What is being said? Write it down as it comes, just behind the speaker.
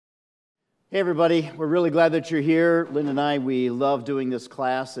Hey everybody, we're really glad that you're here. Linda and I, we love doing this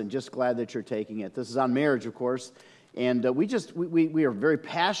class and just glad that you're taking it. This is on marriage, of course, and we are very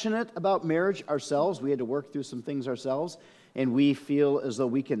passionate about marriage ourselves. We had to work through some things ourselves, and we feel as though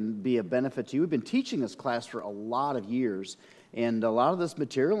we can be a benefit to you. We've been teaching this class for a lot of years, and a lot of this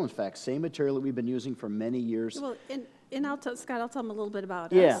material, in fact, same material that we've been using for many years. Well, and I'll tell Scott, I'll tell him a little bit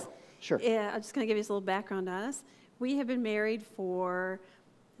about us. Yeah, sure. Yeah, I'm just going to give you a little background on us. We have been married for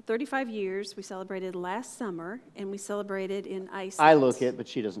 35 years. We celebrated last summer, and we celebrated in Iceland. I look it, but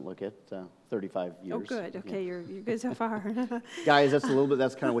she doesn't look it. 35 years. Oh, good. Okay, yeah. you're good so far. Guys, that's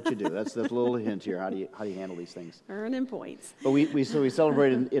kind of what you do. That's a little hint here. How do you handle these things? Earning points. But we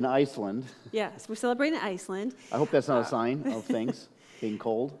celebrated in Iceland. Yes, we celebrated in Iceland. I hope that's not a sign of things being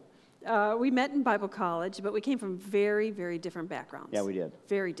cold. We met in Bible college, but we came from very, very different backgrounds. Yeah, we did.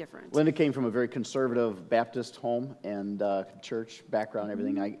 Very different. Linda came from a very conservative Baptist home and church background and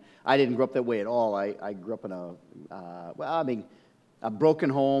everything. I didn't grow up that way at all. I grew up in a broken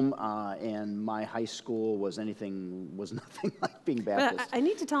home, and my high school was nothing like being Baptist. But I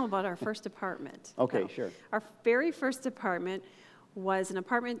need to tell them about our first apartment. Okay, sure. Our very first apartment was an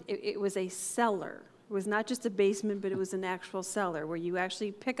apartment. It was a cellar. It was not just a basement, but it was an actual cellar where you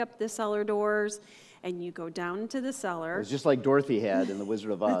actually pick up the cellar doors and you go down into the cellar. It was just like Dorothy had in The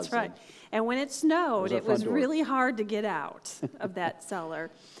Wizard of Oz. That's right. And when it snowed, it was door. really hard to get out of that cellar.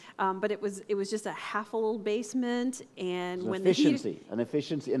 But it was just a half a little basement, and when efficiency, and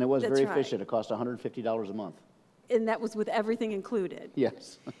it was very right. efficient. It cost $150 a month. And that was with everything included.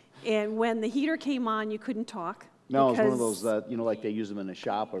 Yes. And when the heater came on, you couldn't talk. No, it was one of those like they use them in a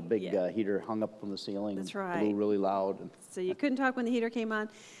shop, or big Yeah. Heater hung up from the ceiling. That's and right. blew really loud. So you couldn't talk when the heater came on.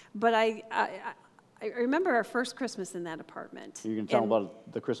 But I remember our first Christmas in that apartment. You're going to tell them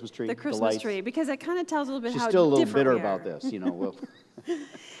about the Christmas tree? The Christmas lights? tree, because it kind of tells a little bit She's how still a little different bitter we are. about this,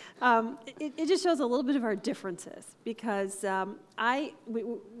 Well, It just shows a little bit of our differences, because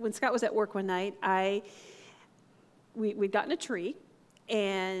when Scott was at work one night, we'd gotten a tree,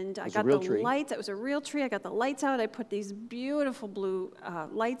 and I got the lights. It was a real tree. I got the lights out. I put these beautiful blue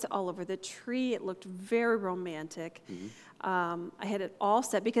lights all over the tree. It looked very romantic. I had it all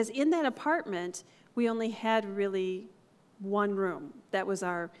set, because in that apartment, we only had really one room. That was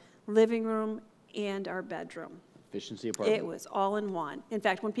our living room and our bedroom. Efficiency apartment. It was all in one. In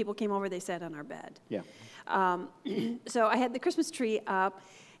fact, when people came over, they sat on our bed. Yeah. So I had the Christmas tree up,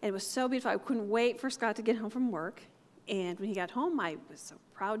 and it was so beautiful. I couldn't wait for Scott to get home from work. And when he got home, I was so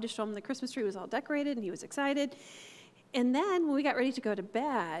proud to show him the Christmas tree was all decorated, and he was excited. And then when we got ready to go to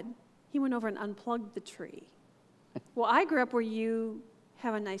bed, he went over and unplugged the tree. Well, I grew up where you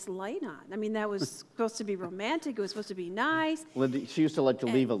have a nice light on. I mean, that was supposed to be romantic. It was supposed to be nice. Linda, she used to like to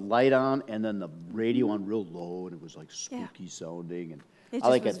leave a light on and then the radio on real low, and it was like spooky sounding. And it I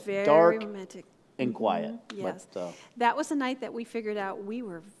like was it very dark romantic and quiet. Yes. But, that was the night that we figured out we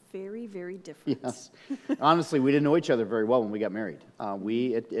were very, very different. Yes. Honestly, we didn't know each other very well when we got married.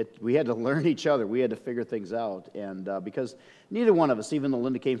 We had to learn each other. We had to figure things out. And because neither one of us, even though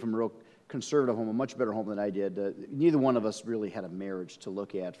Linda came from a real conservative home, a much better home than I did, neither one of us really had a marriage to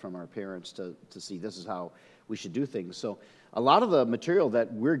look at from our parents to see this is how we should do things. So a lot of the material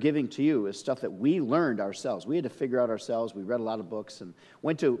that we're giving to you is stuff that we learned ourselves. We had to figure out ourselves. We read a lot of books and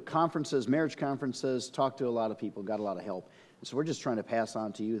went to conferences, marriage conferences, talked to a lot of people, got a lot of help. And so we're just trying to pass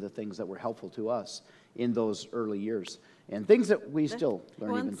on to you the things that were helpful to us in those early years, and things that we still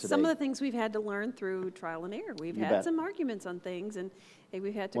learn even today. Some of the things we've had to learn through trial and error. We've had some arguments on things, and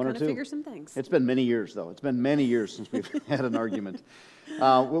we've had to kind of figure some things. It's been many years, though. It's been many years since we've had an argument.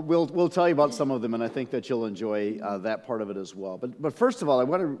 We'll tell you about some of them, and I think that you'll enjoy that part of it as well. But first of all, I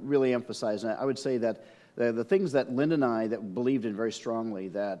want to really emphasize, and I would say that the things that Linda and I that believed in very strongly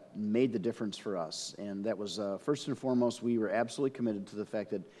that made the difference for us, and that was first and foremost, we were absolutely committed to the fact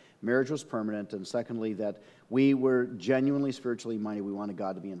that marriage was permanent, and secondly, that we were genuinely spiritually minded. We wanted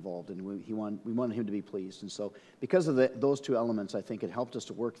God to be involved, and we wanted Him to be pleased. And so because of those two elements, I think it helped us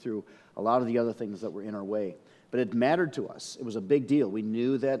to work through a lot of the other things that were in our way. But it mattered to us. It was a big deal. We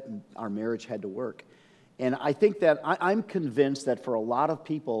knew that our marriage had to work. And I think that I'm convinced that for a lot of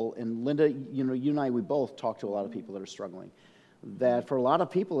people, and Linda, you and I, we both talk to a lot of people that are struggling, that for a lot of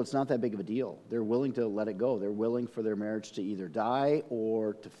people, it's not that big of a deal. They're willing to let it go. They're willing for their marriage to either die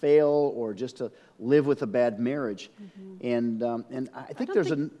or to fail or just to live with a bad marriage. And I think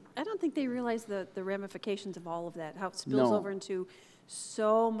I don't think they realize the ramifications of all of that, how it spills over into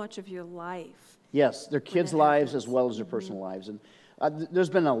so much of your life. Yes, their kids' lives as well as their personal lives. And there's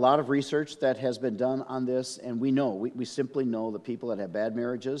been a lot of research that has been done on this, and we simply know that people that have bad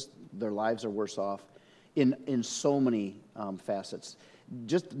marriages, their lives are worse off in so many facets.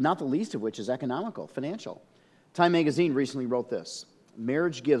 just not the least of which is economical, financial. Time magazine recently wrote this: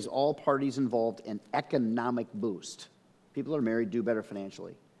 marriage gives all parties involved an economic boost. People that are married do better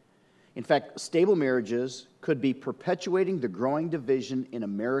financially. In fact, stable marriages could be perpetuating the growing division in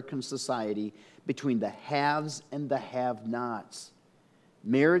American society between the haves and the have-nots.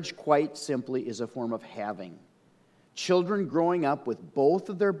 Marriage, quite simply, is a form of having. Children growing up with both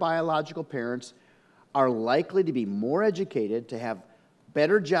of their biological parents are likely to be more educated, to have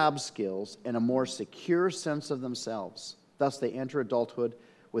better job skills, and a more secure sense of themselves. Thus, they enter adulthood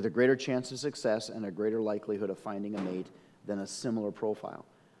with a greater chance of success and a greater likelihood of finding a mate than a similar profile.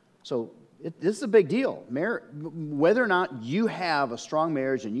 So this is a big deal. Whether or not you have a strong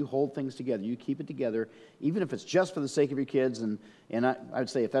marriage and you hold things together, you keep it together, even if it's just for the sake of your kids, and I'd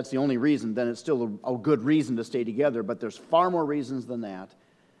say if that's the only reason, then it's still a good reason to stay together, but there's far more reasons than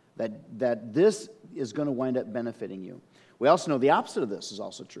that this is going to wind up benefiting you. We also know the opposite of this is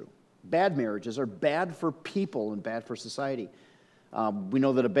also true. Bad marriages are bad for people and bad for society. We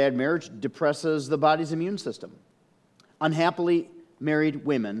know that a bad marriage depresses the body's immune system. Unhappily married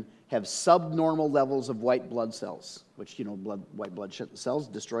women have subnormal levels of white blood cells, which, white blood cells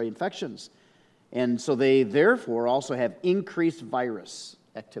destroy infections. And so they therefore also have increased virus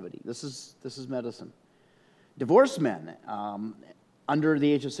activity. This is medicine. Divorced men under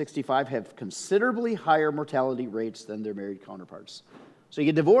the age of 65 have considerably higher mortality rates than their married counterparts. So you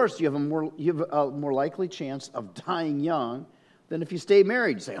get divorced, you have a more likely chance of dying young than if you stay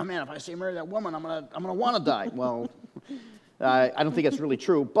married. You say, oh man, if I stay married to that woman, I'm gonna want to die. Well, I don't think that's really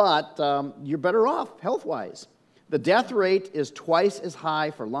true, but you're better off health-wise. The death rate is twice as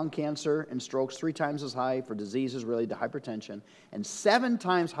high for lung cancer and strokes, 3 times as high for diseases related to hypertension, and 7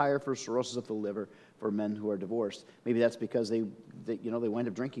 times higher for cirrhosis of the liver for men who are divorced. Maybe that's because they wind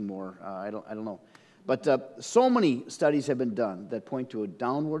up drinking more. I don't know. But so many studies have been done that point to a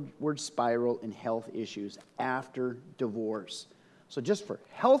downward spiral in health issues after divorce. So just for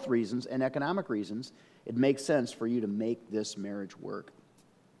health reasons and economic reasons, it makes sense for you to make this marriage work.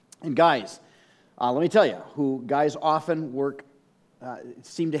 And guys, let me tell you, guys often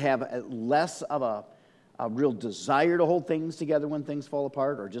seem to have less of a real desire to hold things together when things fall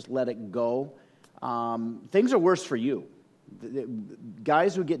apart or just let it go. Things are worse for you.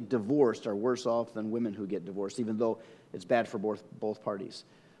 Guys who get divorced are worse off than women who get divorced, even though it's bad for both parties.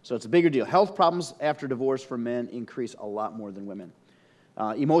 So it's a bigger deal. Health problems after divorce for men increase a lot more than women.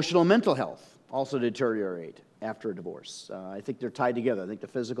 Emotional and mental health also deteriorate after a divorce. I think they're tied together. I think the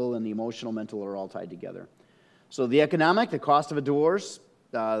physical and the emotional, mental are all tied together. So the economic, the cost of a divorce,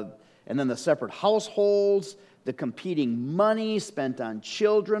 and then the separate households, the competing money spent on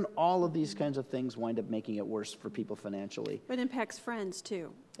children, all of these kinds of things wind up making it worse for people financially. But it impacts friends,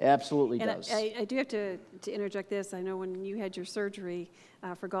 too. Absolutely and does. I do have to interject this. I know when you had your surgery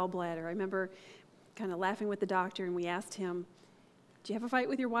for gallbladder, I remember kind of laughing with the doctor, and we asked him, do you have a fight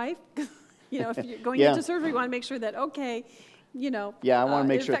with your wife? If you're going into surgery, you want to make sure that, okay, Yeah, I want to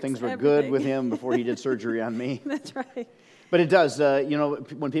make sure things were good with him before he did surgery on me. That's right. But it does.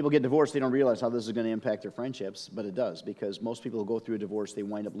 When people get divorced, they don't realize how this is going to impact their friendships, but it does, because most people who go through a divorce, they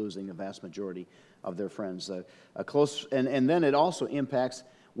wind up losing the vast majority of their friends. And then it also impacts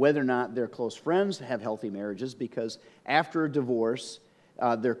whether or not their close friends have healthy marriages, because after a divorce,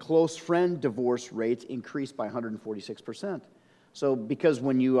 their close friend divorce rates increase by 146%. So because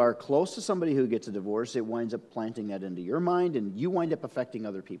when you are close to somebody who gets a divorce, it winds up planting that into your mind, and you wind up affecting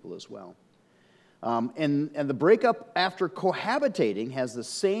other people as well. And the breakup after cohabitating has the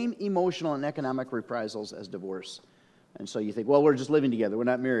same emotional and economic reprisals as divorce. And so you think, well, we're just living together, we're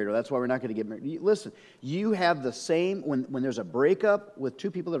not married, or that's why we're not going to get married. Listen, you have the same, when there's a breakup with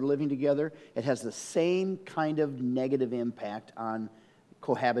 2 people that are living together, it has the same kind of negative impact on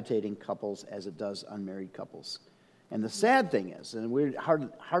cohabitating couples as it does on married couples. And the sad thing is, and we're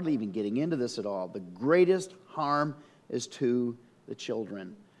hardly even getting into this at all, the greatest harm is to the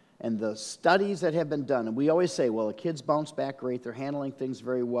children. And the studies that have been done, and we always say, well, the kids bounce back great, they're handling things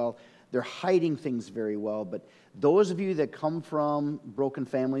very well, they're hiding things very well, but those of you that come from broken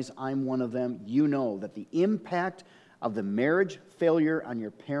families, I'm one of them, you know that the impact of the marriage failure on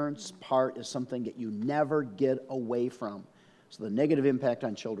your parents' part is something that you never get away from. So the negative impact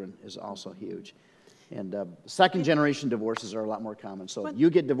on children is also huge. And second-generation divorces are a lot more common. So you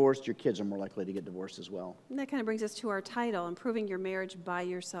get divorced, your kids are more likely to get divorced as well. And that kind of brings us to our title, Improving Your Marriage by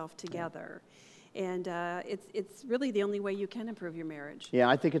Yourself Together. And it's really the only way you can improve your marriage. Yeah,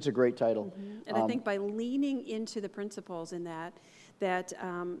 I think it's a great title. Mm-hmm. And I think by leaning into the principles in that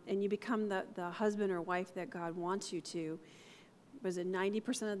and you become the husband or wife that God wants you to, was it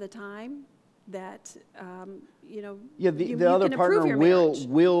 90% of the time, that, you know, Yeah, you the other can improve partner your will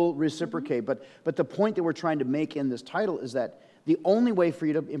marriage. reciprocate. But the point that we're trying to make in this title is that the only way for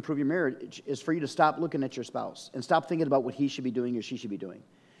you to improve your marriage is for you to stop looking at your spouse and stop thinking about what he should be doing or she should be doing.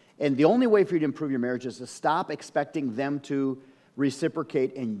 And the only way for you to improve your marriage is to stop expecting them to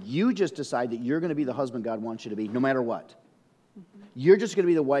reciprocate, and you just decide that you're going to be the husband God wants you to be, no matter what. You're just going to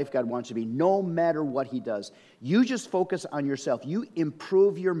be the wife God wants you to be, no matter what he does. You just focus on yourself. You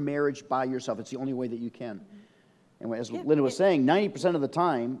improve your marriage by yourself. It's the only way that you can. And as Linda was saying, 90% of the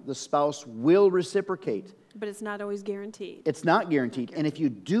time, the spouse will reciprocate. But it's not always guaranteed. It's not guaranteed. And if you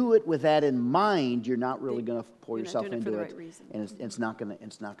do it with that in mind, you're not really going to pour You're not yourself doing it for into the it. right reason. And it's not going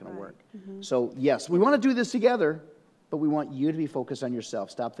to Right. work. So, yes, we want to do this together, but we want you to be focused on yourself.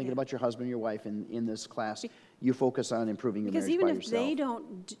 Stop thinking about your husband or your wife in this class. You focus on improving your Because marriage even by if yourself. they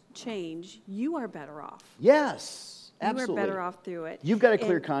don't change, you are better off. Yes, absolutely. You are better off through it. You've got a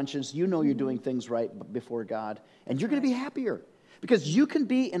clear And- conscience. You know you're doing things right before God. And you're going to be happier. Because you can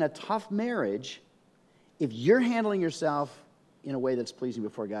be in a tough marriage if you're handling yourself in a way that's pleasing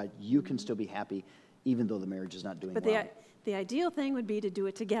before God. You can still be happy even though the marriage is not doing But well. the ideal thing would be to do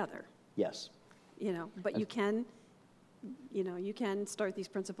it together, Yes. you know, but you can start these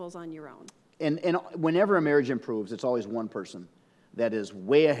principles on your own. And whenever a marriage improves, it's always one person that is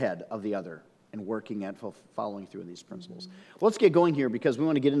way ahead of the other and working at following through in these principles. Well, let's get going here because we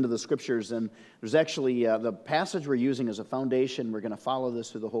want to get into the scriptures. And there's actually the passage we're using as a foundation. We're going to follow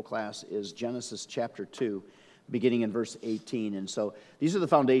this through the whole class is Genesis chapter 2, beginning in verse 18. And so these are the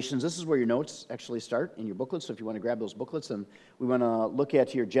foundations. This is where your notes actually start in your booklets. So if you want to grab those booklets, and we want to look at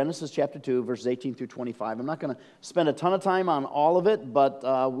here Genesis chapter 2, verses 18 through 25. I'm not going to spend a ton of time on all of it, but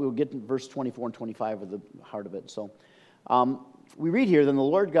we'll get to verse 24 and 25 of the heart of it. So we read here, then the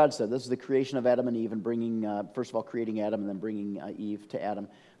Lord God said, this is the creation of Adam and Eve, and bringing, first of all, creating Adam and then bringing Eve to Adam.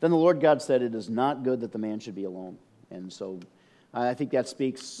 Then the Lord God said, it is not good that the man should be alone. And so I think that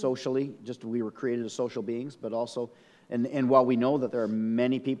speaks socially, just we were created as social beings, but also, and while we know that there are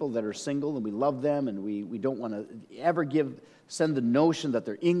many people that are single and we love them and we don't want to ever send the notion that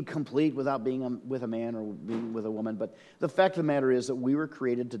they're incomplete without being with a man or being with a woman, but the fact of the matter is that we were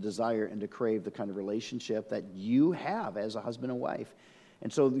created to desire and to crave the kind of relationship that you have as a husband and wife.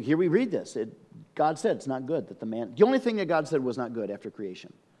 And so here we read this. God said it's not good that the man, the only thing that God said was not good after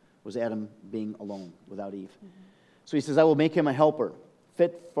creation was Adam being alone without Eve. So he says, I will make him a helper,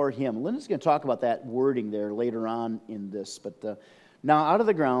 fit for him. Linda's going to talk about that wording there later on in this. But now out of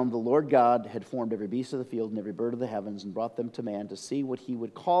the ground, the Lord God had formed every beast of the field and every bird of the heavens and brought them to man to see what he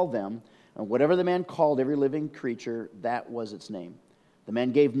would call them. And whatever the man called every living creature, that was its name. The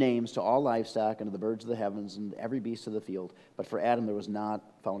man gave names to all livestock and to the birds of the heavens and every beast of the field. But for Adam there was not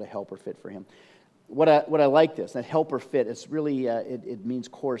found a helper fit for him. What I like this, that helper fit, it's really, it means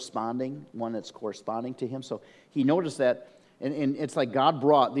corresponding, one that's corresponding to him. So he noticed that, and it's like God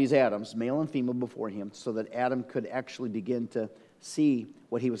brought these Adams, male and female, before him so that Adam could actually begin to see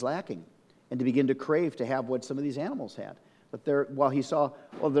what he was lacking and to begin to crave to have what some of these animals had. But while he saw,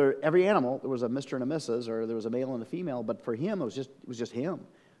 every animal, there was a Mr. and a Mrs., or there was a male and a female, but for him, it was just him.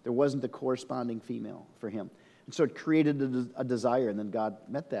 There wasn't the corresponding female for him. And so it created a desire, and then God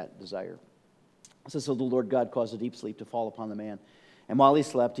met that desire. It says, so the Lord God caused a deep sleep to fall upon the man. And while he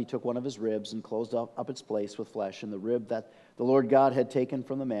slept, he took one of his ribs and closed up its place with flesh. And the rib that the Lord God had taken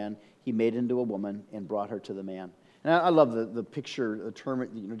from the man, he made into a woman and brought her to the man. And I love the picture, the term,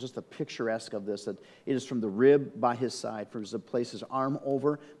 just the picturesque of this, that it is from the rib by his side, for to place his arm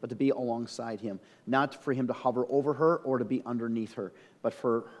over, but to be alongside him. Not for him to hover over her or to be underneath her, but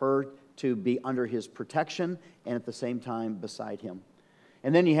for her to be under his protection and at the same time beside him.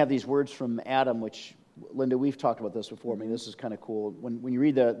 And then you have these words from Adam, which, Linda, we've talked about this before. I mean, this is kind of cool. When you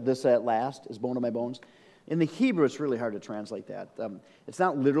read this at last is bone of my bones, in the Hebrew, it's really hard to translate that. It's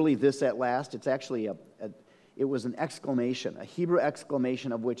not literally this at last. It's actually it was an exclamation, a Hebrew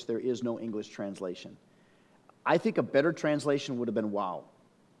exclamation of which there is no English translation. I think a better translation would have been wow.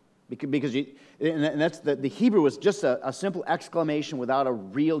 Because that's the Hebrew was just a simple exclamation without a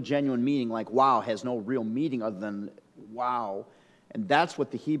real, genuine meaning, like wow has no real meaning other than wow. And that's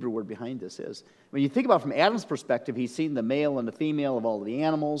what the Hebrew word behind this is. When you think about it from Adam's perspective, he's seen the male and the female of all of the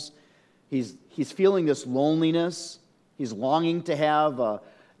animals. He's feeling this loneliness. He's longing to have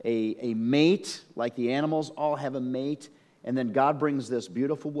a mate, like the animals all have a mate. And then God brings this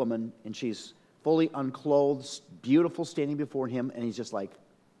beautiful woman, and she's fully unclothed, beautiful, standing before him, and he's just like,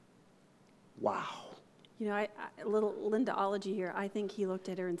 wow. You know, a little Lindaology here. I think he looked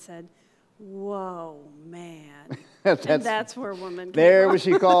at her and said, whoa, man. And that's where woman came There from. was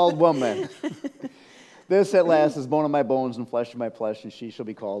she called woman. This at last is bone of my bones and flesh of my flesh, and she shall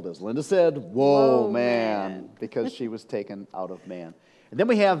be called, as Linda said, Whoa, man, because she was taken out of man. And then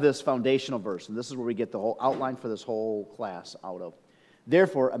we have this foundational verse, and this is where we get the whole outline for this whole class out of.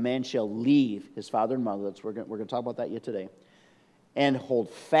 Therefore, a man shall leave his father and mother. We're going to talk about that yet today. And hold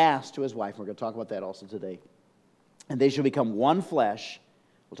fast to his wife. We're going to talk about that also today. And they shall become one flesh.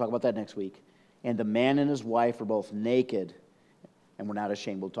 We'll talk about that next week. And the man and his wife are both naked, and we're not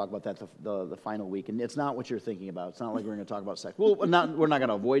ashamed. We'll talk about that the final week. And it's not what you're thinking about. It's not like we're going to talk about sex. Well, we're not going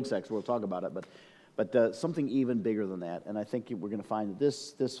to avoid sex. We'll talk about it. But something even bigger than that. And I think we're going to find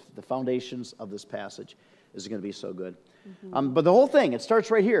that the foundations of this passage is going to be so good. Mm-hmm. But the whole thing, it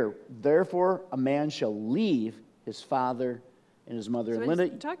starts right here. Therefore, a man shall leave his father and his mother. So and Linda,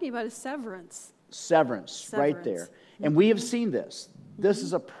 what he's talking about is severance. Severance, right there. Mm-hmm. And we have seen this. This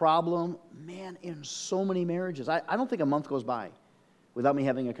is a problem, man, in so many marriages. I don't think a month goes by without me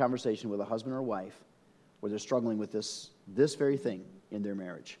having a conversation with a husband or a wife where they're struggling with this very thing in their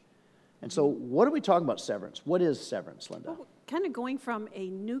marriage. And so what are we talking about severance? What is severance, Linda? Well, kind of going from a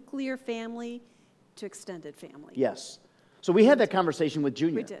nuclear family to extended family. Yes. So we had that conversation with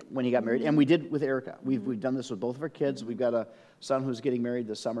Junior when he got married, Mm-hmm. and we did with Erica. We've done this with both of our kids. We've got a son who's getting married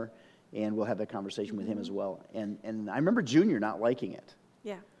this summer, and we'll have that conversation with him as well. And I remember Junior not liking it.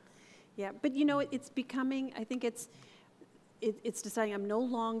 Yeah. Yeah. But, you know, it's becoming, I think it's deciding I'm no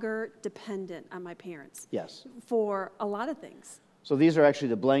longer dependent on my parents. Yes. For a lot of things. So these are actually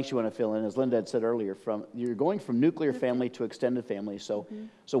the blanks you want to fill in, as Linda had said earlier. You're going from nuclear family to extended family. So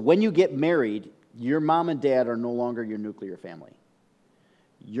when you get married, your mom and dad are no longer your nuclear family.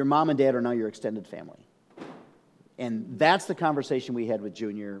 Your mom and dad are now your extended family. And that's the conversation we had with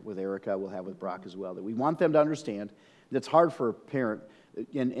Junior, with Erica, we'll have with Brock as well, that we want them to understand that it's hard for a parent.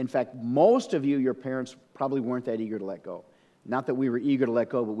 In fact, most of you, your parents probably weren't that eager to let go. Not that we were eager to let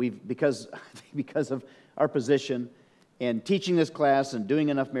go, but because of our position and teaching this class and doing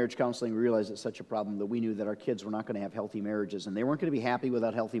enough marriage counseling, we realized it's such a problem that we knew that our kids were not going to have healthy marriages, and they weren't going to be happy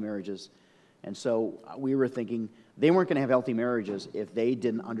without healthy marriages. And so we were thinking they weren't going to have healthy marriages if they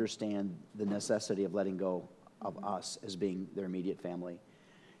didn't understand the necessity of letting go of us as being their immediate family.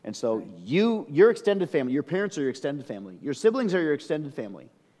 And so your extended family, your parents are your extended family. Your siblings are your extended family.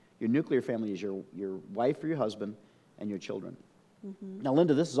 Your nuclear family is your wife or your husband and your children. Mm-hmm. Now,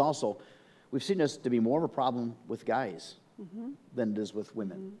 Linda, this is also, we've seen this to be more of a problem with guys than it is with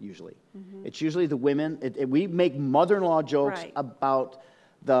women, usually. Mm-hmm. It's usually the women. We make mother-in-law jokes about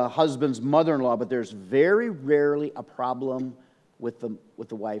the husband's mother-in-law, but there's very rarely a problem with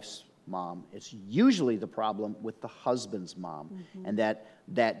the wife's mom. It's usually the problem with the husband's mom, and that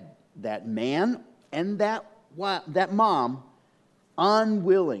man and that mom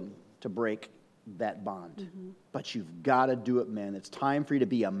unwilling to break that bond. But you've got to do it, man. It's time for you to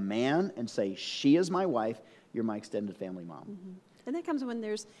be a man and say, she is my wife, you're my extended family mom. And that comes when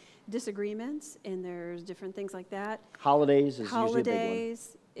there's disagreements and there's different things like that. Holidays is usually a big one.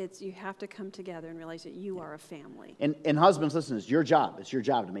 Holidays, you have to come together and realize that you are a family. And husbands, listen, it's your job. It's your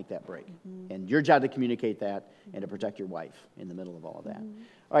job to make that break. And your job to communicate that and to protect your wife in the middle of all of that.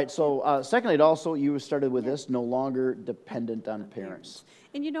 All right, so secondly, it also, you started with this, no longer dependent on parents.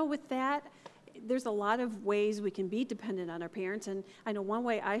 And you know, with that, there's a lot of ways we can be dependent on our parents. And I know one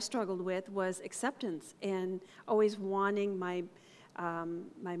way I struggled with was acceptance and always wanting my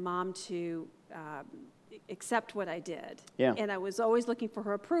mom to accept what I did. Yeah. And I was always looking for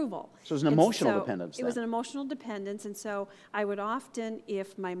her approval. So it was an emotional dependence. It was an emotional dependence. And so I would often,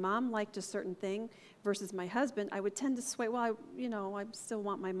 if my mom liked a certain thing versus my husband, I would tend to sway, well, I still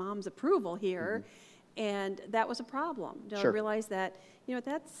want my mom's approval here. And that was a problem. I realized that,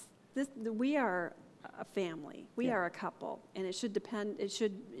 we are a family. We are a couple. And it should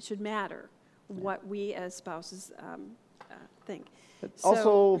it should matter what we as spouses think.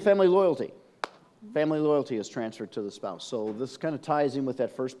 Also, family loyalty. Family loyalty is transferred to the spouse. So this kind of ties in with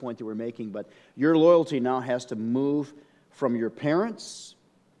that first point that we're making, but your loyalty now has to move from your parents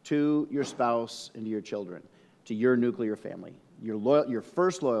to your spouse and to your children, to your nuclear family. Your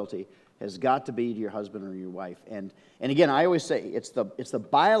first loyalty has got to be to your husband or your wife. And again, I always say it's the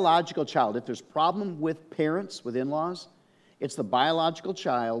biological child. If there's problem with parents, with in-laws, it's the biological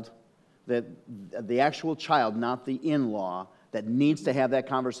child, the actual child, not the in-law, that needs to have that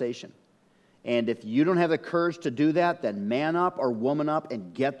conversation. And if you don't have the courage to do that, then man up or woman up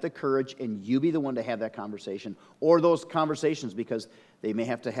and get the courage, and you be the one to have that conversation or those conversations, because they may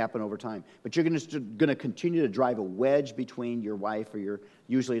have to happen over time. But you're going to continue to drive a wedge between your wife, or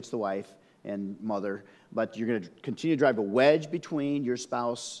usually it's the wife, and mother, but you're going to continue to drive a wedge between your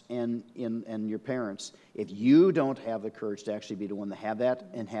spouse and your parents if you don't have the courage to actually be the one to have that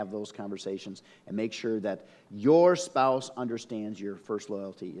and have those conversations and make sure that your spouse understands your first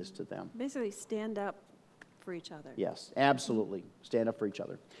loyalty is to them. Basically, stand up for each other. Yes, absolutely. Stand up for each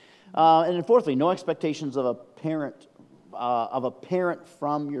other. And then fourthly, no expectations of a parent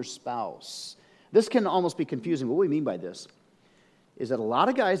from your spouse. This can almost be confusing. What we mean by this is that a lot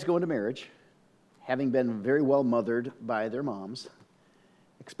of guys go into marriage having been very well mothered by their moms,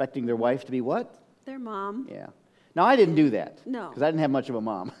 expecting their wife to be what? Their mom. Yeah. Now, I didn't do that. No. Because I didn't have much of a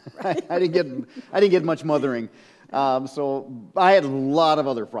mom. Right. I didn't get much mothering. So I had a lot of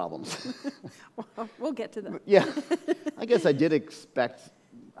other problems. Well, we'll get to them. Yeah. I guess I did expect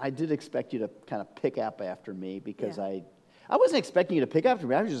you to kind of pick up after me because Yeah. I wasn't expecting you to pick after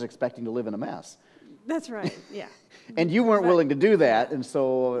me. I was just expecting to live in a mess. That's right, yeah. And you weren't Right. willing to do that, and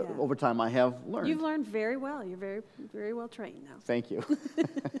so Yeah. over time I have learned. You've learned very well. You're very, very well trained now. Thank you.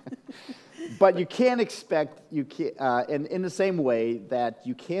 But you can't expect, and in the same way that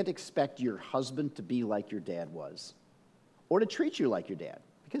you can't expect your husband to be like your dad was, or to treat you like your dad,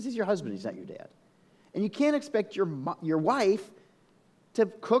 because he's your husband, he's not your dad. And you can't expect your wife to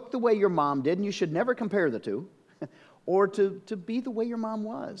cook the way your mom did, and you should never compare the two, or to be the way your mom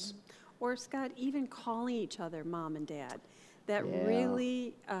was. Or, Scott, even calling each other mom and dad. That Yeah.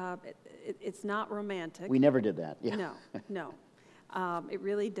 really, it's not romantic. We never did that. Yeah. No. It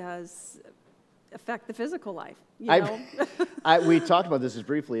really does affect the physical life, you I- know? We talked about this just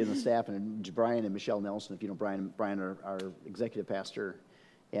briefly in the staff, and Brian and Michelle Nelson, if you know Brian are our executive pastor,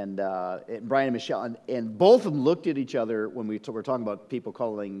 and Brian and Michelle, and both of them looked at each other when we were talking about people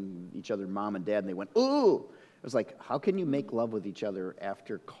calling each other mom and dad, and they went, ooh. It was like, how can you make love with each other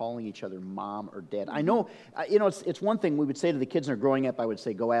after calling each other mom or dad? I know, it's one thing we would say to the kids when they're growing up, I would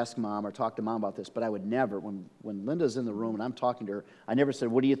say, go ask mom or talk to mom about this, but I would never, when Linda's in the room and I'm talking to her, I never said,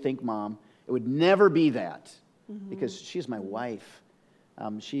 what do you think, Mom? It would never be that, because she's my wife.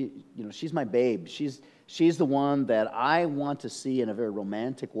 She's my babe. She's the one that I want to see in a very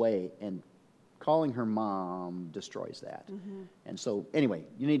romantic way, and calling her mom destroys that. And so, anyway,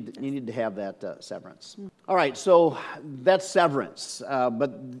 you need to have that severance. All right, so that's severance.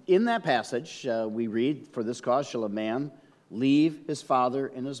 But in that passage, we read, "For this cause shall a man leave his father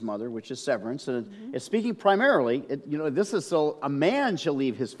and his mother," which is severance. And it's speaking primarily, this is so a man shall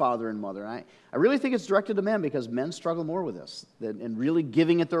leave his father and mother. And I really think it's directed to men because men struggle more with this and really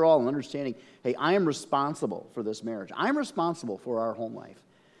giving it their all and understanding, hey, I am responsible for this marriage. I'm responsible for our home life.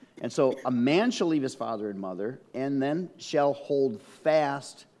 And so a man shall leave his father and mother and then shall hold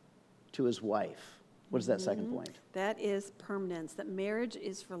fast to his wife. What is that second point? That is permanence, that marriage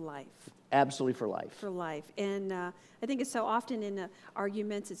is for life. Absolutely for life. For life. And I think it's so often in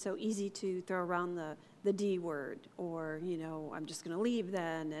arguments, it's so easy to throw around the D word, or, I'm just going to leave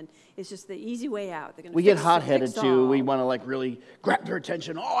then, and it's just the easy way out. They're gonna We get fix hot-headed too. all. We want to really grab their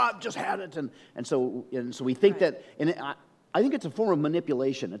attention. Oh, I've just had it. And so we think Right. that, and I think it's a form of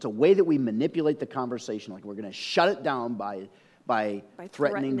manipulation. It's a way that we manipulate the conversation, like we're going to shut it down by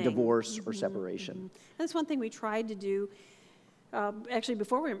threatening divorce or separation. And that's one thing we tried to do. Actually,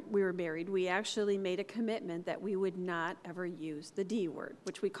 before we were married, we actually made a commitment that we would not ever use the D word,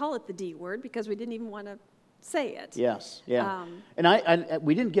 which we call it the D word because we didn't even want to say it. Yes, yeah. And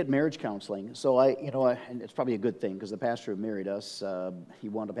we didn't get marriage counseling, so and it's probably a good thing because the pastor who married us, he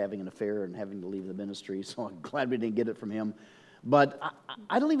wound up having an affair and having to leave the ministry, so I'm glad we didn't get it from him. But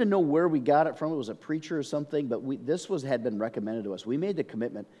I don't even know where we got it from. It was a preacher or something, but this had been recommended to us. We made the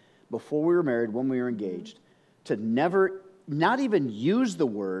commitment before we were married, when we were engaged, to never, not even use the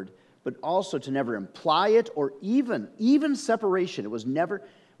word, but also to never imply it or even separation. It was never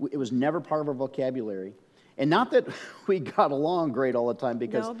part of our vocabulary. And not that we got along great all the time,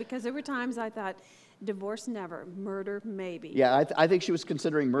 because... No, because there were times I thought, divorce never, murder maybe. Yeah, I think she was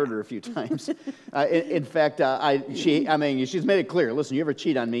considering murder a few times. In fact, she's made it clear, listen, you ever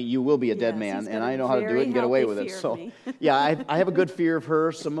cheat on me, you will be a dead Yes, man, he's got and a I know how to do very it and get away with healthy it. fear of So, me. yeah, I have a good fear of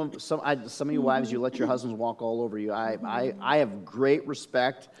her. Some of you wives, you let your husbands walk all over you. I have great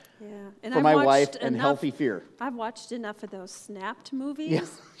respect Yeah. And for I've my wife watched and enough- healthy fear. I've watched enough of those Snapped movies.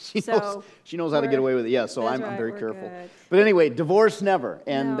 Yeah, she knows how to get away with it. Yeah, so That's I'm right, very we're careful. good. But anyway, divorce never.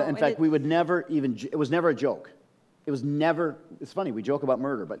 And No, in and fact, we would never even, it was never a joke. It was never, it's funny, we joke about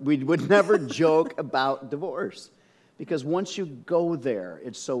murder, but we would never joke about divorce. Because once you go there,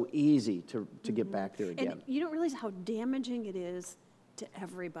 it's so easy to get back there again. And you don't realize how damaging it is to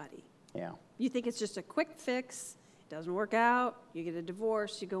everybody. Yeah. You think it's just a quick fix, it doesn't work out, you get a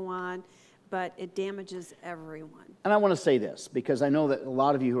divorce, you go on. but it damages everyone. And I want to say this, because I know that a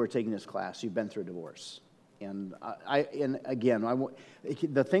lot of you who are taking this class, you've been through a divorce. And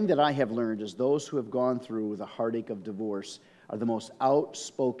the thing that I have learned is those who have gone through the heartache of divorce are the most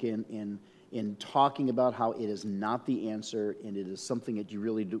outspoken in talking about how it is not the answer and it is something that you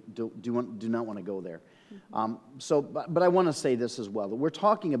really do not want to go there. But I want to say this as well, that we're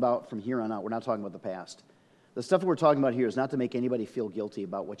talking about from here on out, we're not talking about the past. The stuff that we're talking about here is not to make anybody feel guilty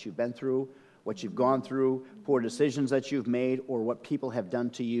about what you've been through, what you've gone through, poor decisions that you've made, or what people have done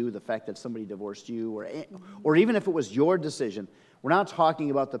to you, the fact that somebody divorced you, or even if it was your decision. We're not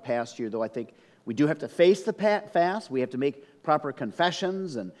talking about the past year, though I think we do have to face the past. We have to make proper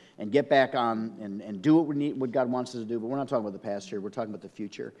confessions and get back on and do what God wants us to do, but we're not talking about the past year. We're talking about the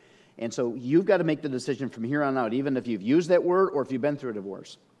future. And so you've got to make the decision from here on out, even if you've used that word or if you've been through a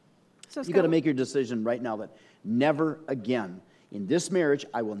divorce. So you've got to make your decision right now that never again, in this marriage,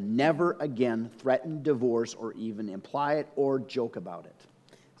 I will never again threaten divorce or even imply it or joke about it.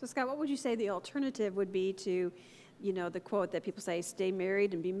 So Scott, what would you say the alternative would be to, the quote that people say, stay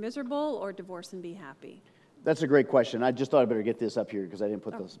married and be miserable, or divorce and be happy? That's a great question. I just thought I better get this up here because I didn't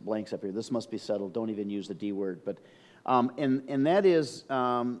put those blanks up here. This must be settled. Don't even use the D word. But and that is,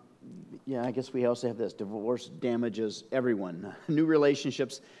 I guess we also have this. Divorce damages everyone. New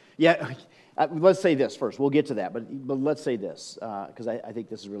relationships. Yeah, let's say this first. We'll get to that. But let's say this because I think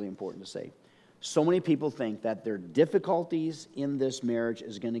this is really important to say. So many people think that their difficulties in this marriage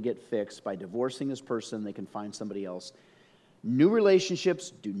is going to get fixed by divorcing this person. They can find somebody else. New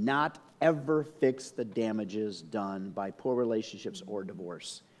relationships do not ever fix the damages done by poor relationships or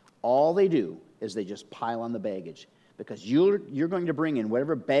divorce. All they do is they just pile on the baggage. Because you're going to bring in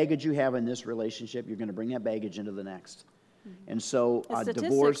whatever baggage you have in this relationship, you're going to bring that baggage into the next. Mm-hmm. And so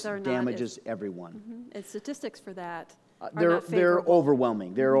divorce damages everyone. Mm-hmm. And statistics for that they're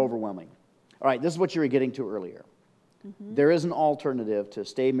overwhelming. They're overwhelming. All right, this is what you were getting to earlier. Mm-hmm. There is an alternative to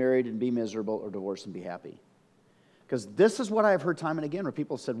stay married and be miserable or divorce and be happy. Because this is what I've heard time and again where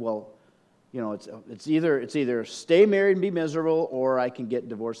people said, well, it's either stay married and be miserable or I can get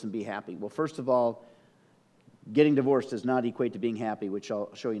divorced and be happy. Well, first of all, getting divorced does not equate to being happy, which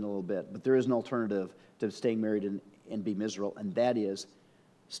I'll show you in a little bit. But there is an alternative to staying married and be miserable, and that is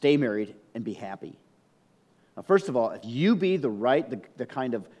stay married and be happy. Now, first of all, if you be the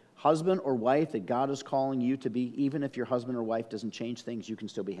kind of husband or wife that God is calling you to be, even if your husband or wife doesn't change things, you can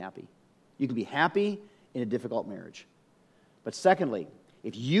still be happy. You can be happy in a difficult marriage. But secondly,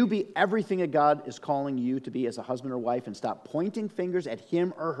 if you be everything that God is calling you to be as a husband or wife and stop pointing fingers at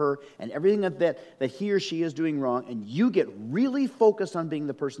him or her and everything that he or she is doing wrong, and you get really focused on being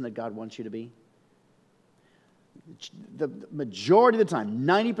the person that God wants you to be, the majority of the time,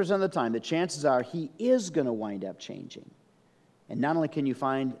 90% of the time, the chances are he is going to wind up changing. And not only can you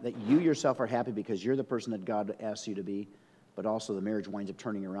find that you yourself are happy because you're the person that God asks you to be, but also the marriage winds up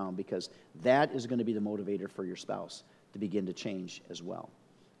turning around because that is going to be the motivator for your spouse to begin to change as well.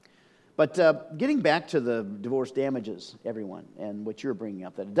 But getting back to the divorce damages everyone and what you're bringing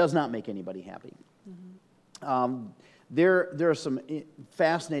up, that it does not make anybody happy. Mm-hmm. There are some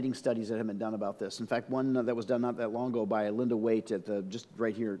fascinating studies that have been done about this. In fact, one that was done not that long ago by Linda Waite at just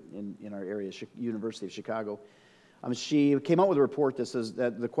right here in our area, University of Chicago. She came out with a report that says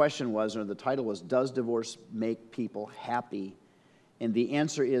that the question was, or the title was, does divorce make people happy? And the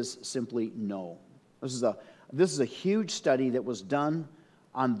answer is simply no. This is a huge study that was done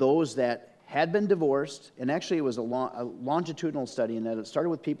on those that had been divorced, and actually it was a longitudinal study in that it started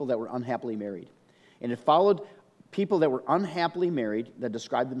with people that were unhappily married. And it followed people that were unhappily married that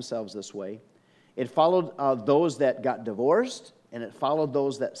described themselves this way. It followed those that got divorced, and it followed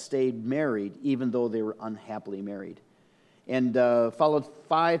those that stayed married even though they were unhappily married. And followed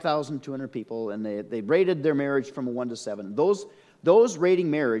 5,200 people, and they rated their marriage from a 1 to 7. Those rating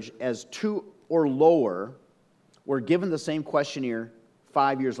marriage as 2 or lower were given the same questionnaire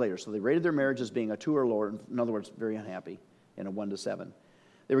 5 years later. So they rated their marriage as being a 2 or lower, in other words, very unhappy, in a 1 to 7.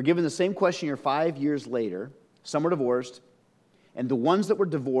 They were given the same questionnaire 5 years later. Some were divorced, and the ones that were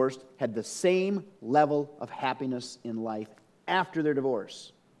divorced had the same level of happiness in life after their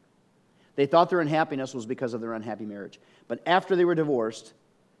divorce. They thought their unhappiness was because of their unhappy marriage. But after they were divorced,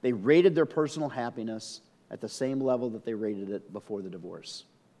 they rated their personal happiness at the same level that they rated it before the divorce.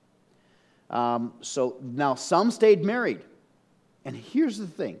 So now some stayed married. And here's the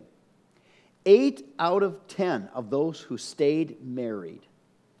thing. 8 out of 10 of those who stayed married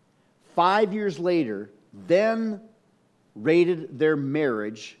 5 years later then rated their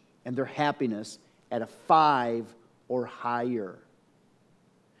marriage and their happiness at a 5 or higher.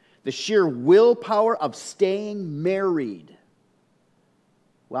 The sheer willpower of staying married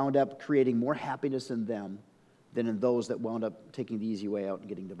wound up creating more happiness in them than in those that wound up taking the easy way out and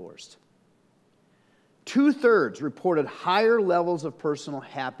getting divorced. 2/3 reported higher levels of personal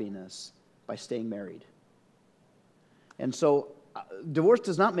happiness by staying married. And so divorce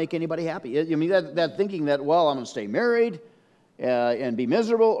does not make anybody happy. I mean, that thinking that, well, I'm going to stay married and be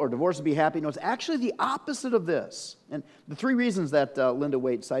miserable, or divorce and be happy. No, it's actually the opposite of this. And the 3 reasons that Linda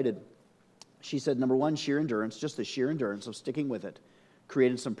Waite cited, she said, number 1, sheer endurance, just the sheer endurance of sticking with it,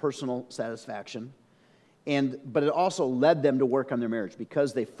 created some personal satisfaction. But it also led them to work on their marriage.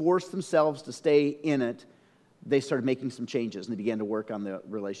 Because they forced themselves to stay in it, they started making some changes, and they began to work on the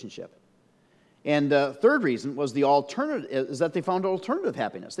relationship. And the 3rd reason was the alternative, is that they found alternative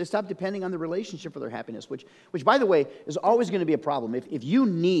happiness. They stopped depending on the relationship for their happiness, which by the way, is always going to be a problem. If you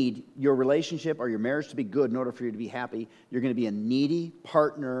need your relationship or your marriage to be good in order for you to be happy, you're going to be a needy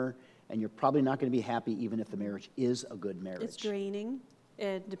partner, and you're probably not going to be happy even if the marriage is a good marriage. It's draining,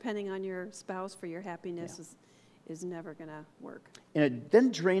 and depending on your spouse for your happiness is never going to work. And it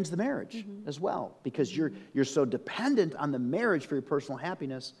then drains the marriage as well, because you're so dependent on the marriage for your personal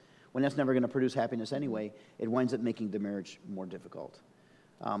happiness. When that's never going to produce happiness anyway, it winds up making the marriage more difficult.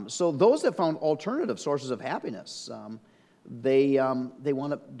 So those that found alternative sources of happiness, they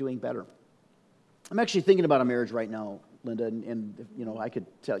wound up doing better. I'm actually thinking about a marriage right now, Linda, and you know, I could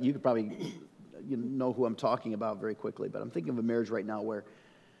tell you could probably know who I'm talking about very quickly, but I'm thinking of a marriage right now where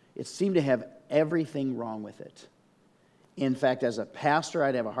it seemed to have everything wrong with it. In fact, as a pastor,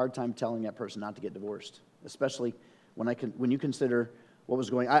 I'd have a hard time telling that person not to get divorced, especially when you consider what was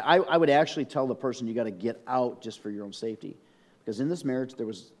going on. I would actually tell the person, you got to get out just for your own safety. Because in this marriage, there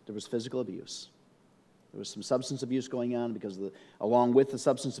was physical abuse. There was some substance abuse going on, because along with the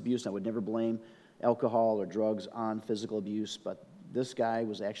substance abuse, I would never blame alcohol or drugs on physical abuse, but this guy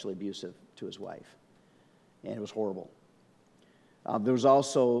was actually abusive to his wife, and it was horrible. There was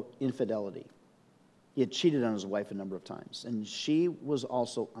also infidelity. He had cheated on his wife a number of times, and she was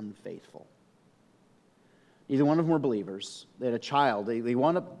also unfaithful. Neither one of them were believers. They had a child. They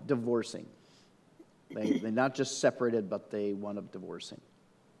wound up divorcing. They not just separated, but they wound up divorcing.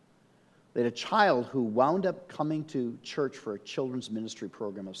 They had a child who wound up coming to church for a children's ministry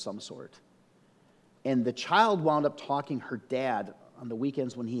program of some sort. And the child wound up talking her dad on the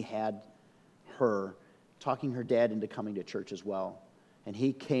weekends when he had her, talking her dad into coming to church as well. And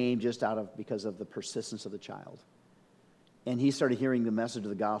he came just because of the persistence of the child. And he started hearing the message of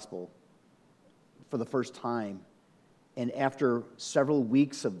the gospel for the first time. And after several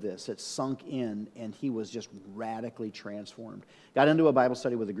weeks of this, it sunk in, and he was just radically transformed. Got into a Bible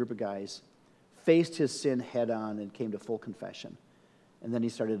study with a group of guys, faced his sin head on, and came to full confession. And then he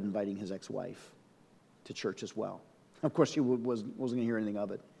started inviting his ex-wife to church as well. Of course, she wasn't going to hear anything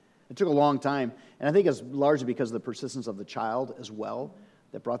of it. It took a long time, and I think it's largely because of the persistence of the child as well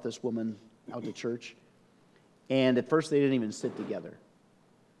that brought this woman out to church. And at first, they didn't even sit together.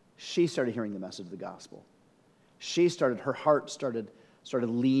 She started hearing the message of the gospel. Her heart started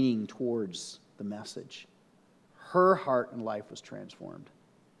leaning towards the message. Her heart and life was transformed.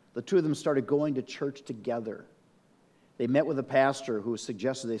 The two of them started going to church together. They met with a pastor who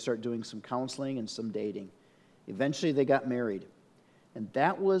suggested they start doing some counseling and some dating. Eventually, they got married. And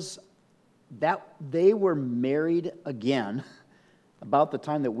they were married again about the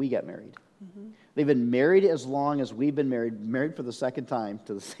time that we got married. Mm-hmm. They've been married as long as we've been married for the second time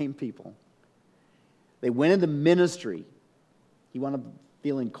to the same people. They went into ministry. He wound up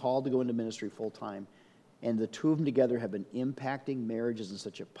feeling called to go into ministry full time. And the two of them together have been impacting marriages in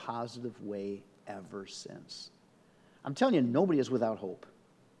such a positive way ever since. I'm telling you, nobody is without hope.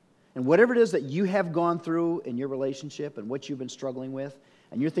 And whatever it is that you have gone through in your relationship and what you've been struggling with,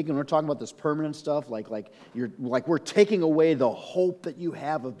 and you're thinking we're talking about this permanent stuff, like we're taking away the hope that you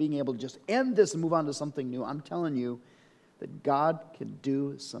have of being able to just end this and move on to something new. I'm telling you that God can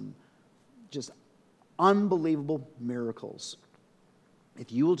do some just unbelievable miracles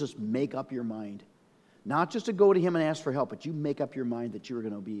if you will just make up your mind, not just to go to Him and ask for help, but you make up your mind that you are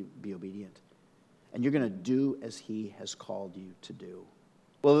going to be obedient, and you're going to do as He has called you to do.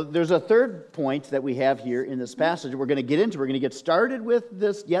 Well, there's a third point that we have here in this passage we're going to get into. We're going to get started with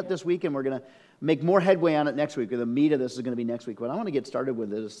this this week, and we're going to make more headway on it next week. The meat of this is going to be next week. But I want to get started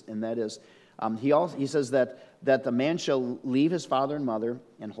with this, and that is, he says that the man shall leave his father and mother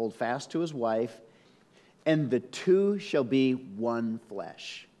and hold fast to his wife, and the two shall be one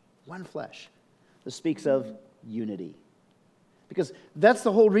flesh. One flesh. This speaks of unity. Because that's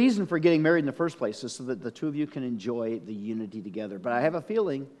the whole reason for getting married in the first place, is so that the two of you can enjoy the unity together. But I have a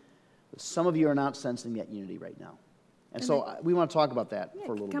feeling that some of you are not sensing that unity right now. And so we want to talk about that Yeah,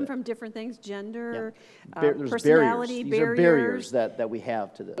 for a it little can come bit. from different things, gender, There's personality, barriers. These are barriers that we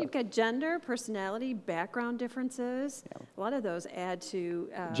have to the You've got gender, personality, background differences. A lot of those add to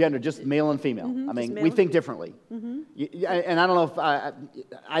gender, just male and female. I mean, male we and think differently. And I don't know if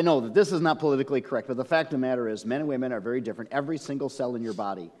I know that this is not politically correct, but the fact of the matter is men and women are very different. Every single cell in your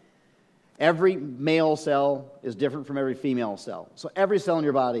body, every male cell is different from every female cell. So every cell in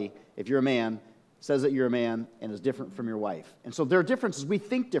your body, if you're a man, says that you're a man and is different from your wife. And so there are differences. We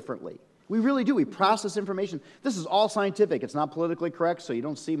think differently. We really do. We process information. This is all scientific. It's not politically correct, so you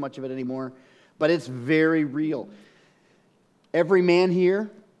don't see much of it anymore. But it's very real. Every man here,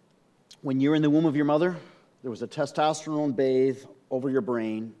 when you're in the womb of your mother, there was a testosterone bathe over your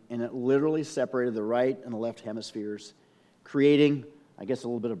brain, and it literally separated the right and the left hemispheres, creating, I guess, a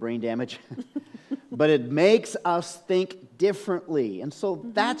little bit of brain damage. But it makes us think differently. And so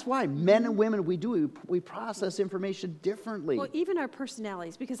that's why men and women, we process information differently. Well, even our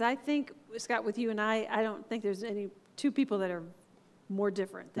personalities, because I think, Scott, with you and I don't think there's any two people that are more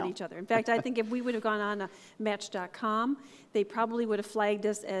different than each other. In fact, I think if we would have gone on Match.com, they probably would have flagged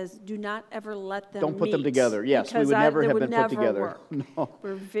us as do not ever let them Don't put them meet, together. Yes, we would never have been put together. Work. No.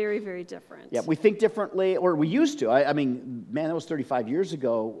 We're very, very different. Yeah, we think differently, or we used to. I mean, man, that was 35 years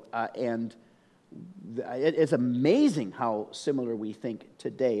ago, and it's amazing how similar we think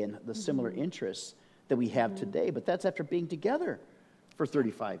today and the similar interests that we have today. But that's after being together for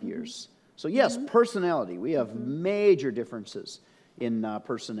 35 years. So yes, personality. We have major differences in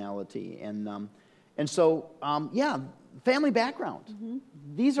personality, and so yeah, family background.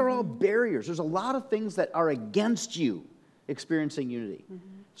 These are all barriers. There's a lot of things that are against you experiencing unity.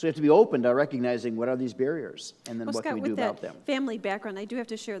 So you have to be open to recognizing what are these barriers, and then Well, what Scott, can we do with about that them. family background, I do have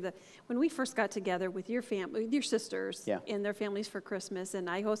to share that when we first got together with your family, with your sisters and their families for Christmas, and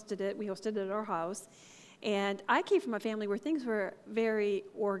we hosted it at our house, and I came from a family where things were very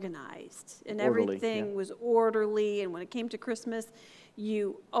organized, and Orderly, everything was orderly, and when it came to Christmas,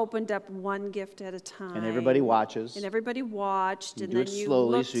 you opened up one gift at a time. And everybody watches. And everybody watched, You and do then it you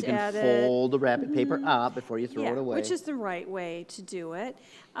slowly looked so you can at it. fold the wrapping paper up before you throw it away. Which is the right way to do it.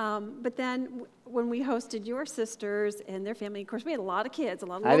 But then when we hosted your sisters and their family, of course, we had a lot of kids, a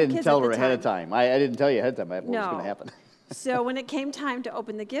lot of little I kids didn't tell at her the ahead of time. I didn't tell you ahead of time what was No. going to happen. So when it came time to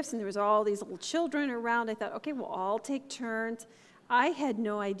open the gifts and there was all these little children around, I thought, okay, we'll all take turns. I had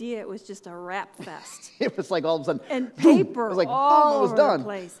no idea it was just a wrap fest. It was like all of a sudden, And boom, paper it was like, all boom, it was over done. the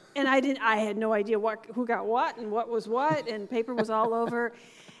place. And I had no idea who got what and what was what, and paper was all over.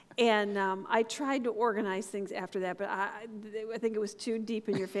 And I tried to organize things after that, but I think it was too deep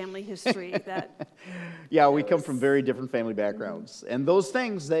in your family history that. Yeah, we come from very different family backgrounds. And those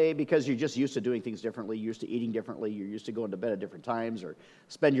things, because you're just used to doing things differently, you're used to eating differently, you're used to going to bed at different times, or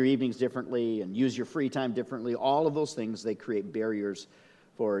spend your evenings differently, and use your free time differently, all of those things, they create barriers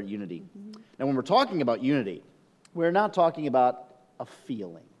for unity. Now, when we're talking about unity, we're not talking about a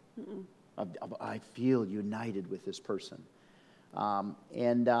feeling. I feel united with this person.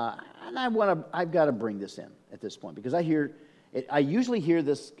 And I've got to bring this in at this point, because I usually hear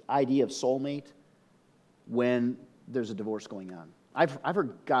this idea of soulmate when there's a divorce going on. I've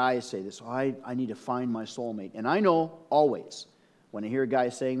heard guys say this, I need to find my soulmate. And I know always, when I hear a guy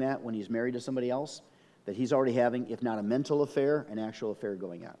saying that, when he's married to somebody else, that he's already having, if not a mental affair, an actual affair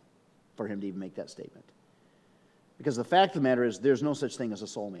going on for him to even make that statement. Because the fact of the matter is, there's no such thing as a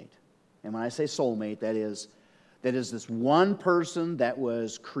soulmate. And when I say soulmate, that is this one person that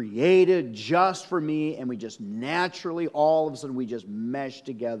was created just for me, and we just naturally, all of a sudden, we just mesh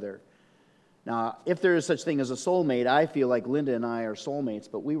together. Now, if there is such thing as a soulmate, I feel like Linda and I are soulmates,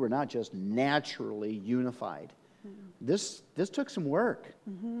 but we were not just naturally unified. This took some work.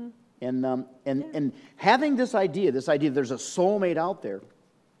 And having this idea there's a soulmate out there,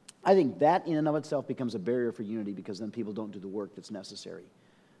 I think that in and of itself becomes a barrier for unity, because then people don't do the work that's necessary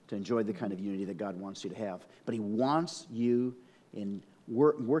to enjoy the kind of unity that God wants you to have. But He wants you, in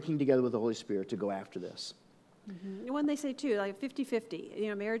working together with the Holy Spirit, to go after this. When they say, too, like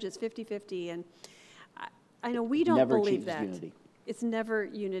 50-50, marriage is 50-50, and I know we don't Never believe achieves that. unity. It's never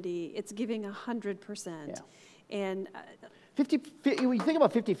unity. It's giving 100%. Yeah. And 50, when you think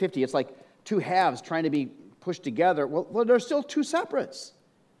about 50-50, it's like two halves trying to be pushed together. Well, they're still two separates.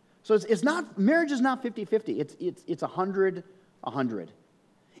 So it's not, marriage is not 50-50. It's 100-100.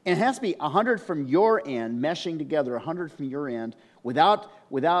 And it has to be 100 from your end, meshing together, 100 from your end, without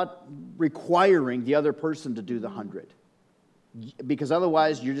requiring the other person to do the 100. Because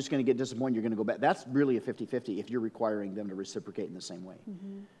otherwise, you're just going to get disappointed. You're going to go back. That's really a 50-50 if you're requiring them to reciprocate in the same way.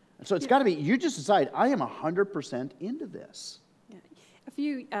 And so it's got to be, you just decide, I am 100% into this. yeah.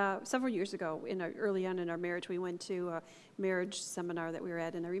 Several years ago, early on in our marriage, we went to a marriage seminar that we were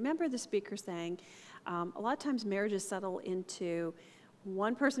at, and I remember the speaker saying, a lot of times marriages settle into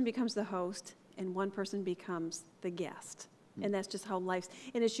one person becomes the host and one person becomes the guest. And that's just how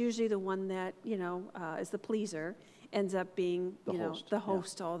and it's usually the one that, is the pleaser, ends up being, the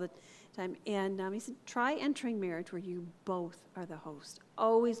host all the time. And he said, try entering marriage where you both are the host,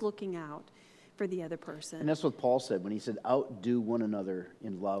 always looking out for the other person. And that's what Paul said when he said, outdo one another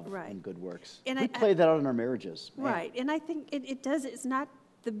in love and good works. And we play that out in our marriages. Man. Right, and I think it does, it's not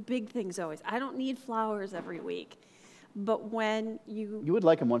the big things always. I don't need flowers every week. But when you would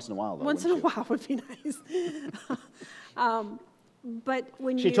like them once in a while, though. Once in a while would be nice. But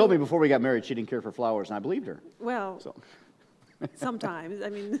when she told me before we got married she didn't care for flowers, and I believed her. Well, so. Sometimes. I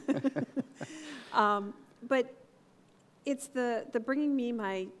mean, but it's the bringing me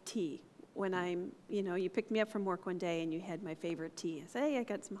my tea when I'm, you picked me up from work one day and you had my favorite tea. I said, hey, I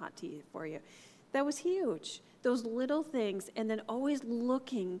got some hot tea for you. That was huge. Those little things, and then always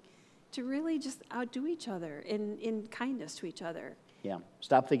looking to really just outdo each other in kindness to each other. Yeah.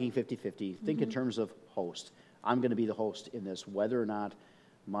 Stop thinking 50-50. Think in terms of host. I'm going to be the host in this, whether or not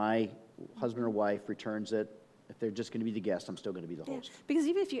my husband or wife returns it. If they're just going to be the guest, I'm still going to be the host. Because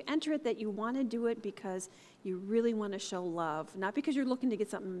even if you enter it that you want to do it because you really want to show love, not because you're looking to get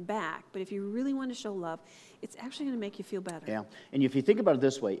something back, but if you really want to show love, it's actually going to make you feel better. Yeah. And if you think about it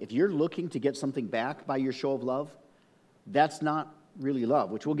this way, if you're looking to get something back by your show of love, that's not really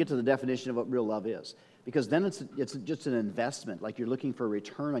love, which we'll get to the definition of what real love is. Because then it's just an investment, like you're looking for a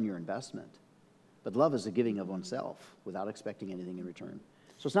return on your investment. But love is the giving of oneself without expecting anything in return.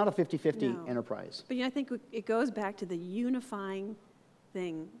 So it's not a 50-50 enterprise. But I think it goes back to the unifying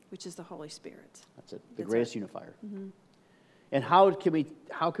thing, which is the Holy Spirit. That's it, the greatest unifier. And how can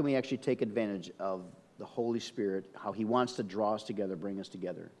we actually take advantage of the Holy Spirit, how he wants to draw us together, bring us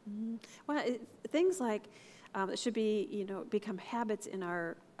together? Well, things like that should be, become habits in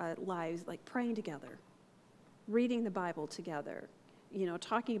our lives, like praying together, reading the Bible together,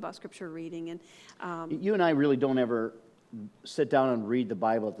 talking about scripture reading. And you and I really don't ever sit down and read the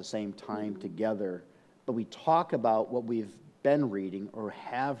Bible at the same time together, but we talk about what we've been reading or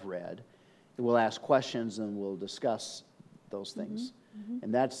have read, and we'll ask questions and we'll discuss those things.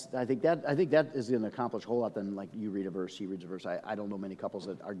 And I think that is going to accomplish a whole lot than like you read a verse, he reads a verse. I don't know many couples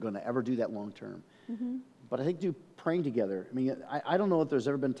that are going to ever do that long term. But I think praying together, I mean, I don't know if there's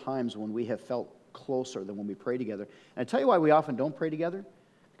ever been times when we have felt closer than when we pray together. And I tell you why we often don't pray together,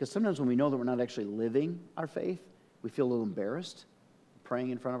 because sometimes when we know that we're not actually living our faith, we feel a little embarrassed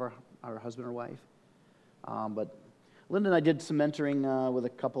praying in front of our husband or wife. But Linda and I did some mentoring with a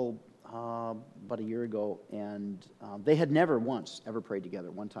couple about a year ago, and they had never once ever prayed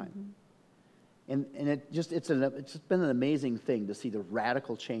together one time. And it's been an amazing thing to see the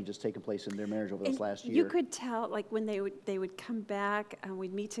radical changes taking place in their marriage over this last year. You could tell, like when they would come back and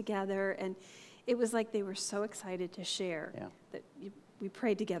we'd meet together, and it was like they were so excited to share that we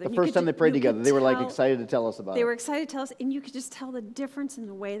prayed together. The first time they prayed together, they were like excited to tell us about it. They were excited to tell us, and you could just tell the difference in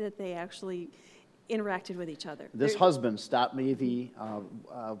the way that they actually interacted with each other. This husband stopped me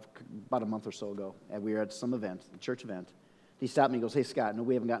about a month or so ago, and we were at some event, a church event. He stopped me and goes, hey, Scott, no,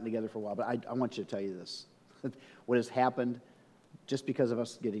 we haven't gotten together for a while, but I want you to tell you this. What has happened just because of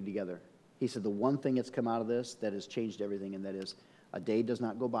us getting together. He said the one thing that's come out of this that has changed everything, and that is a day does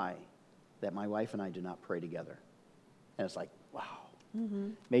not go by that my wife and I do not pray together. And it's like, wow.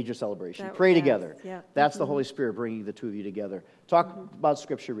 Major celebration. Pray together. Yeah. That's the Holy Spirit bringing the two of you together. Talk about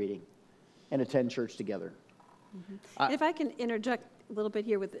scripture reading and attend church together. If I can interject a little bit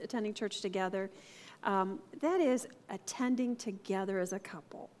here with attending church together, that is attending together as a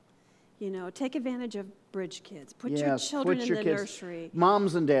couple. Take advantage of Bridge Kids. Put your children in the nursery.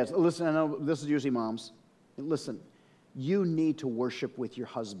 Moms and dads, listen, I know this is usually moms. Listen, you need to worship with your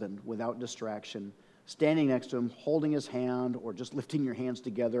husband without distraction, standing next to him, holding his hand, or just lifting your hands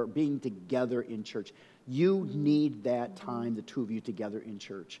together, being together in church. You need that time, the two of you together in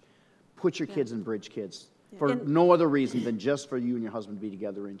church. Put your kids in Bridge Kids. For no other reason than just for you and your husband to be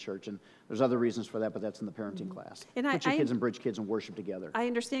together in church. And there's other reasons for that, but that's in the parenting class. And Put your kids in Bridge Kids and worship together. I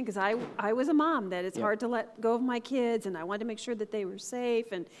understand, because I was a mom, that it's hard to let go of my kids, and I wanted to make sure that they were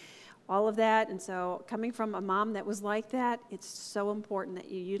safe and all of that. And so coming from a mom that was like that, it's so important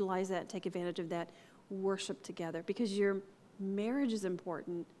that you utilize that and take advantage of that. Worship together, because your marriage is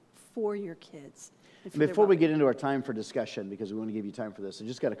important for your kids. Before we get into our time for discussion, because we want to give you time for this, I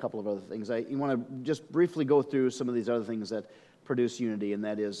just got a couple of other things. You want to just briefly go through some of these other things that produce unity, and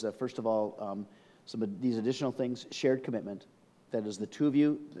that is, first of all, some of these additional things: shared commitment, that is the two of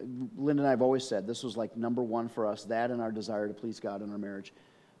you. Linda and I have always said this was like number one for us, that and our desire to please God in our marriage.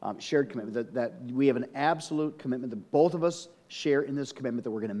 Shared commitment, that we have an absolute commitment that both of us share in this commitment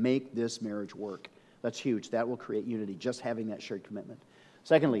that we're going to make this marriage work. That's huge. That will create unity, just having that shared commitment.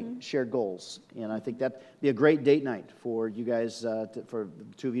 Secondly, shared goals. And I think that'd be a great date night for you guys, for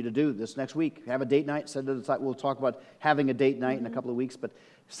the two of you to do this next week. Have a date night. Set it aside. We'll talk about having a date night in a couple of weeks, but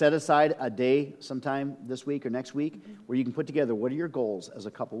set aside a day sometime this week or next week where you can put together, what are your goals as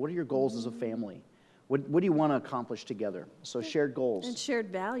a couple? What are your goals as a family? What do you want to accomplish together? So shared goals. And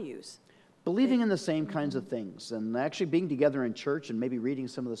shared values. Believing in the same kinds of things, and actually being together in church and maybe reading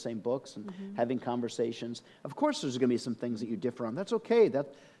some of the same books and having conversations. Of course, there's going to be some things that you differ on. That's okay. That's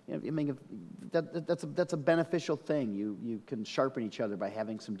a beneficial thing. You can sharpen each other by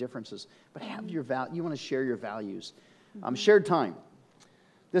having some differences. But have your you want to share your values. Shared time.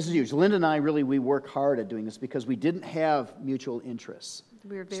 This is huge. Linda and I we work hard at doing this because we didn't have mutual interests.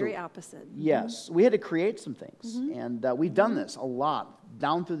 We were very opposite. Yes, we had to create some things, and we've done this a lot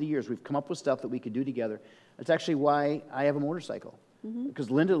down through the years. We've come up with stuff that we could do together. That's actually why I have a motorcycle, because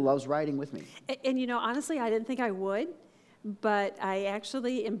Linda loves riding with me. And honestly, I didn't think I would, but I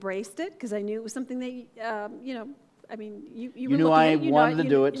actually embraced it because I knew it was something that, I mean, you were knew looking I at it, wanted to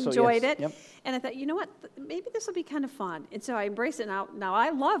do it, so enjoyed yes. it, Yep. and I thought, you know what, maybe this will be kind of fun, and so I embraced it. Now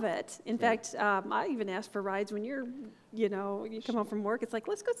I love it. In fact, I even ask for rides when you come home from work. It's like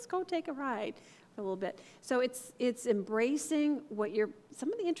let's go take a ride for a little bit. So it's embracing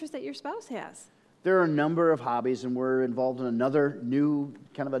some of the interests that your spouse has. There are a number of hobbies, and we're involved in another new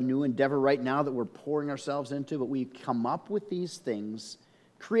endeavor right now that we're pouring ourselves into. But we've come up with these things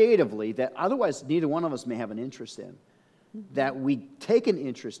creatively that otherwise neither one of us may have an interest in, that we take an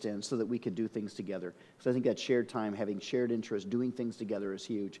interest in so that we can do things together. So I think that shared time, having shared interest, doing things together is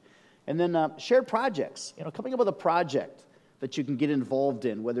huge. And then shared projects, coming up with a project that you can get involved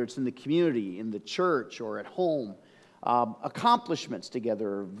in, whether it's in the community, in the church, or at home. Accomplishments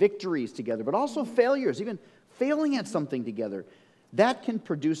together, victories together, but also failures, even failing at something together. That can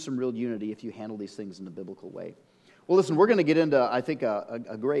produce some real unity if you handle these things in the biblical way. Well, listen, we're going to get into, I think,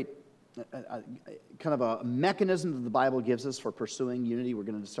 a great kind of a mechanism that the Bible gives us for pursuing unity. We're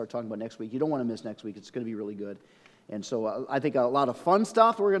going to start talking about next week. You don't want to miss next week. It's going to be really good. And so I think a lot of fun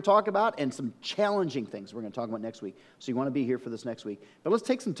stuff we're going to talk about and some challenging things we're going to talk about next week. So you want to be here for this next week. But let's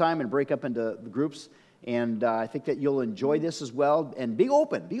take some time and break up into the groups. And I think that you'll enjoy this as well. And be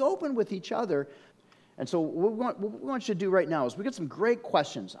open with each other. And so what we want you to do right now is we got some great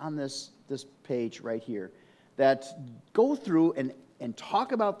questions on this page right here that go through and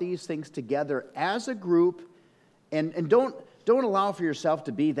talk about these things together as a group. And don't allow for yourself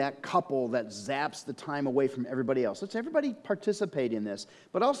to be that couple that zaps the time away from everybody else. Let's everybody participate in this.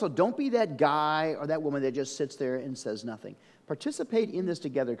 But also, don't be that guy or that woman that just sits there and says nothing. Participate in this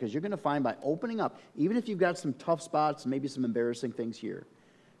together, because you're going to find by opening up, even if you've got some tough spots, maybe some embarrassing things here,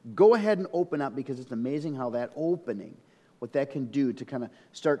 go ahead and open up, because it's amazing how that opening, what that can do to kind of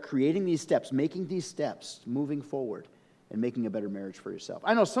start creating these steps, making these steps, moving forward, and making a better marriage for yourself.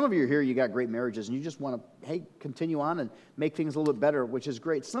 I know some of you are here, you got great marriages, and you just want to, continue on and make things a little bit better, which is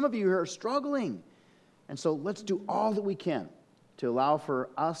great. Some of you are struggling. And so let's do all that we can to allow for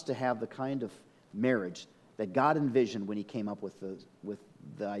us to have the kind of marriage that God envisioned when he came up with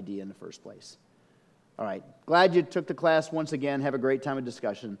the idea in the first place. All right. Glad you took the class once again. Have a great time of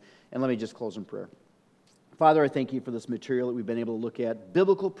discussion. And let me just close in prayer. Father, I thank you for this material that we've been able to look at.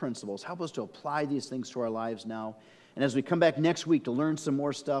 Biblical principles. Help us to apply these things to our lives now. And as we come back next week to learn some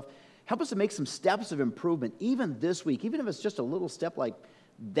more stuff, help us to make some steps of improvement, even this week, even if it's just a little step like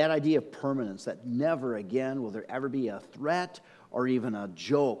that idea of permanence, that never again will there ever be a threat or even a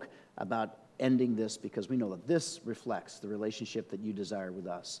joke about ending this, because we know that this reflects the relationship that you desire with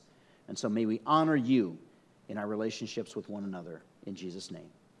us. And so may we honor you in our relationships with one another. In Jesus' name,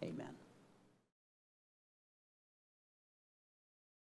 amen.